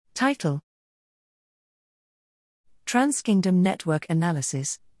Title: Transkingdom Network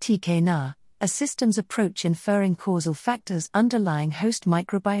Analysis, TkNA, a systems approach inferring causal factors underlying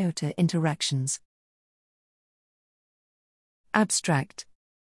host-microbiota interactions. Abstract.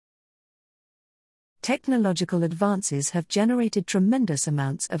 Technological advances have generated tremendous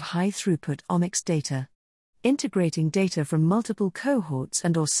amounts of high-throughput omics data. Integrating data from multiple cohorts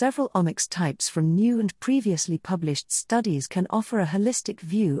and/or several omics types from new and previously published studies can offer a holistic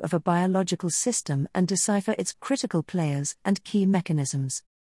view of a biological system and decipher its critical players and key mechanisms.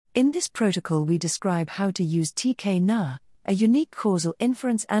 In this protocol, we describe how to use TkNA, a unique causal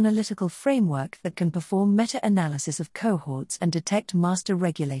inference analytical framework that can perform meta-analysis of cohorts and detect master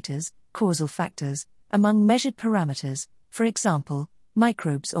regulators, causal factors, among measured parameters, for example,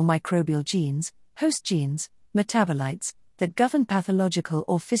 microbes or microbial genes, host genes, metabolites, that govern pathological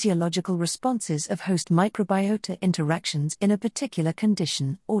or physiological responses of host microbiota interactions in a particular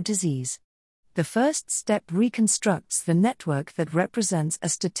condition or disease. The first step reconstructs the network that represents a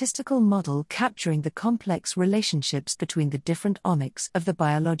statistical model capturing the complex relationships between the different omics of the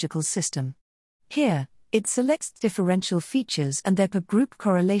biological system. Here, it selects differential features and their per-group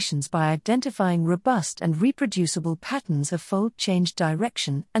correlations by identifying robust and reproducible patterns of fold change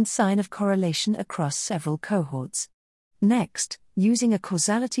direction and sign of correlation across several cohorts. Next, using a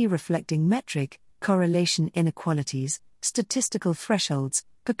causality-reflecting metric, correlation inequalities, statistical thresholds,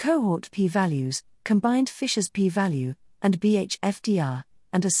 per-cohort p-values, combined Fisher's p-value, and BHFDR,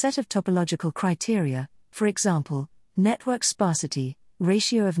 and a set of topological criteria, for example, network sparsity,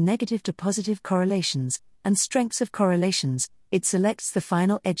 ratio of negative to positive correlations, and strengths of correlations, it selects the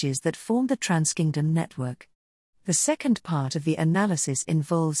final edges that form the Transkingdom network. The second part of the analysis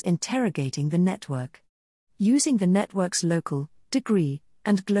involves interrogating the network. Using the network's local, degree,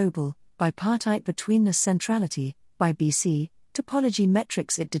 and global, bipartite betweenness centrality, BC, topology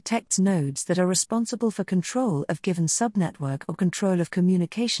metrics, it detects nodes that are responsible for control of given subnetwork or control of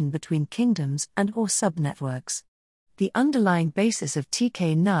communication between kingdoms and/or subnetworks. The underlying basis of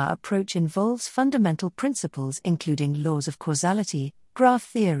TkNA approach involves fundamental principles including laws of causality, graph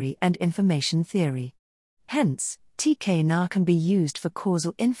theory, and information theory. Hence, TkNA can be used for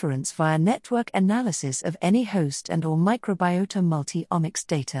causal inference via network analysis of any host and/or microbiota multi-omics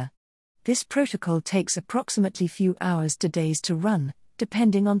data. This protocol takes approximately few hours to days to run,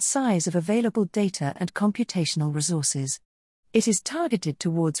 depending on size of available data and computational resources. It is targeted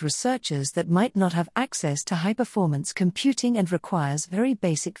towards researchers that might not have access to high-performance computing and requires very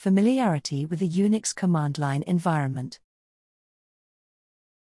basic familiarity with the Unix command line environment.